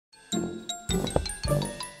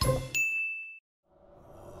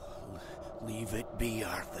Leave it be,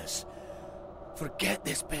 Arthas. Forget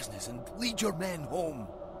this business and lead your men home.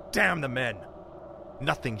 Damn the men!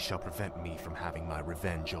 Nothing shall prevent me from having my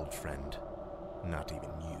revenge, old friend. Not even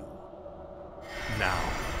you. Now,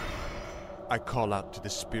 I call out to the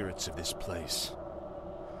spirits of this place.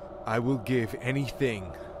 I will give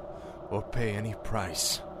anything or pay any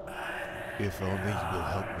price, if only you will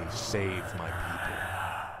help me save my people.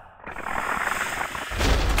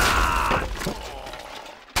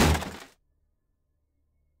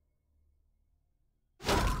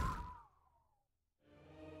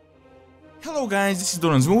 Hello guys, this is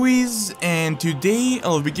Doran's Movies, and today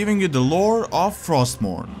I'll be giving you the lore of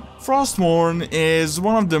Frostmourne. Frostmourne is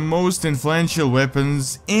one of the most influential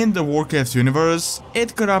weapons in the Warcraft universe.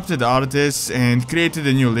 It corrupted Arthas and created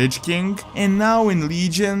a new Lich King, and now in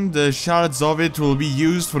Legion the shards of it will be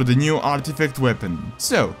used for the new artifact weapon.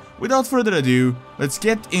 So, without further ado, let's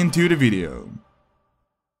get into the video.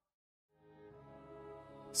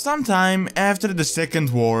 Sometime after the Second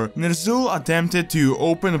War, Ner'zhul attempted to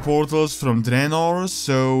open portals from Draenor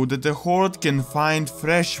so that the Horde can find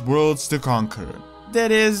fresh worlds to conquer. That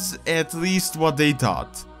is, at least what they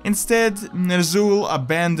thought. Instead, Ner'zhul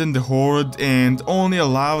abandoned the Horde and only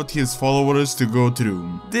allowed his followers to go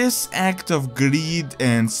through. This act of greed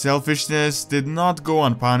and selfishness did not go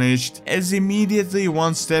unpunished, as immediately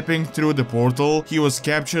once stepping through the portal, he was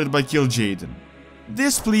captured by Kil'jaeden.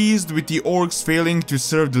 Displeased with the orcs failing to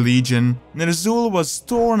serve the Legion, Ner'zhul was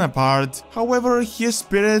torn apart. However, his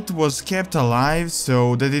spirit was kept alive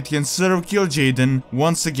so that it can serve Kil'jaeden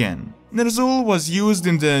once again. Ner'zhul was used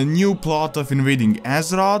in the new plot of invading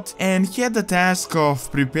Azeroth and had the task of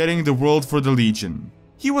preparing the world for the Legion.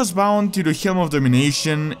 He was bound to the Helm of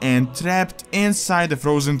Domination and trapped inside the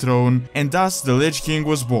Frozen Throne, and thus the Lich King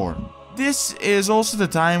was born. This is also the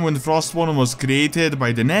time when Frostmourne was created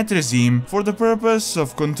by the Net regime for the purpose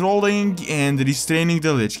of controlling and restraining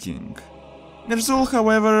the Lich King. Ner'zhul,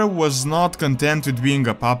 however, was not content with being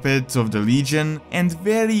a puppet of the Legion, and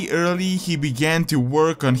very early he began to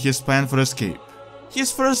work on his plan for escape.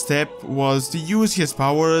 His first step was to use his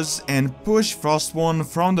powers and push Frostmourne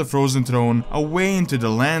from the Frozen Throne away into the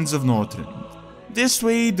lands of Northrend. This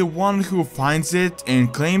way, the one who finds it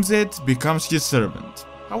and claims it becomes his servant.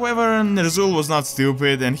 However, Ner'zhul was not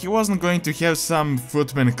stupid and he wasn't going to have some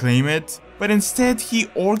footman claim it, but instead he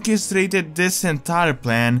orchestrated this entire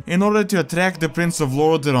plan in order to attract the Prince of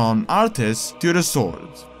Lordaeron, Arthas, to the sword.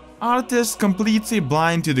 Arthas, completely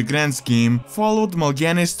blind to the grand scheme, followed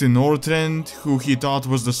Mal'Ganis to Northrend, who he thought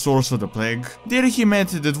was the source of the plague. There he met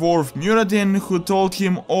the dwarf Muradin, who told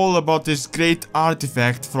him all about this great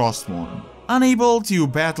artifact Frostmourne. Unable to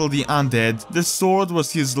battle the undead, the sword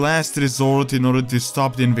was his last resort in order to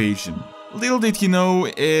stop the invasion. Little did he know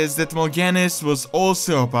is that Mal'Ganis was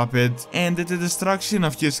also a puppet and that the destruction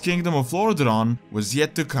of his kingdom of Lordaeron was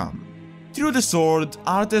yet to come. Through the sword,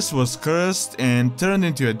 Arthas was cursed and turned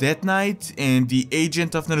into a Death Knight and the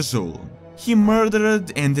agent of Ner'zhul. He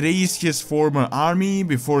murdered and razed his former army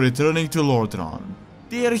before returning to Lordaeron.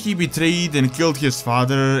 There he betrayed and killed his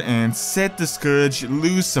father and set the scourge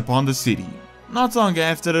loose upon the city. Not long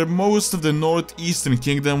after, most of the northeastern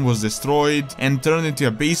kingdom was destroyed and turned into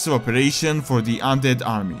a base of operation for the undead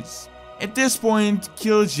armies. At this point,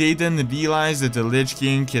 Kil'jaeden realized that the Lich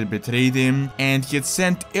King had betrayed him and he had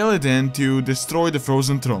sent Illidan to destroy the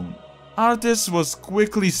Frozen Throne. Arthas was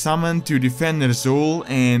quickly summoned to defend Ner'zhul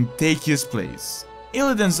and take his place.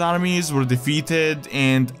 Illidan's armies were defeated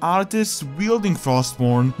and Arthas, wielding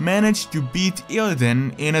Frostmourne, managed to beat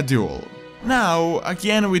Illidan in a duel. Now,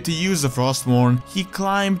 again with the use of Frostmourne, he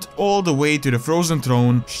climbed all the way to the Frozen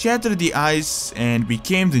Throne, shattered the ice and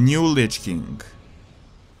became the new Lich King.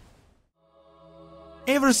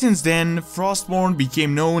 Ever since then, Frostmourne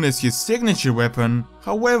became known as his signature weapon.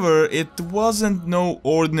 However, it wasn't no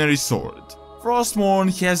ordinary sword. Frostmourne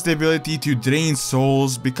has the ability to drain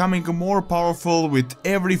souls, becoming more powerful with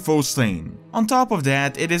every foe slain. On top of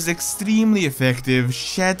that, it is extremely effective,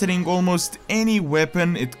 shattering almost any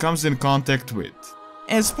weapon it comes in contact with.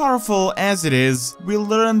 As powerful as it is, we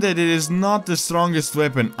learn that it is not the strongest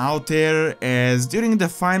weapon out there, as during the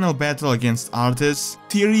final battle against Arthas,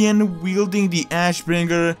 Tyrion, wielding the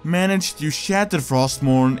Icebringer, managed to shatter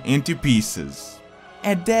Frostmourne into pieces.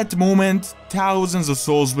 At that moment, thousands of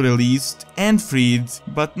souls were released and freed,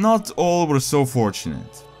 but not all were so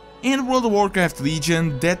fortunate. In World of Warcraft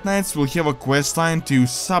Legion, Death Knights will have a questline to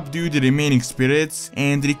subdue the remaining spirits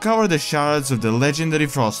and recover the shards of the legendary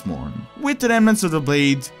Frostmourne. With the remnants of the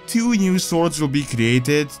blade, two new swords will be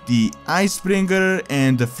created, the Icebringer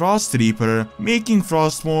and the Frostreaper, making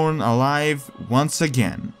Frostmourne alive once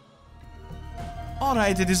again.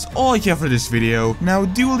 Alright, that is all I have for this video. Now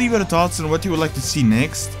do leave your thoughts on what you would like to see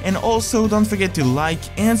next, and also don't forget to like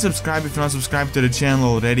and subscribe if you're not subscribed to the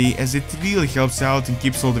channel already, as it really helps out and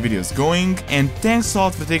keeps all the videos going. And thanks a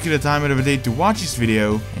lot for taking the time out of the day to watch this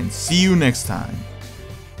video, and see you next time.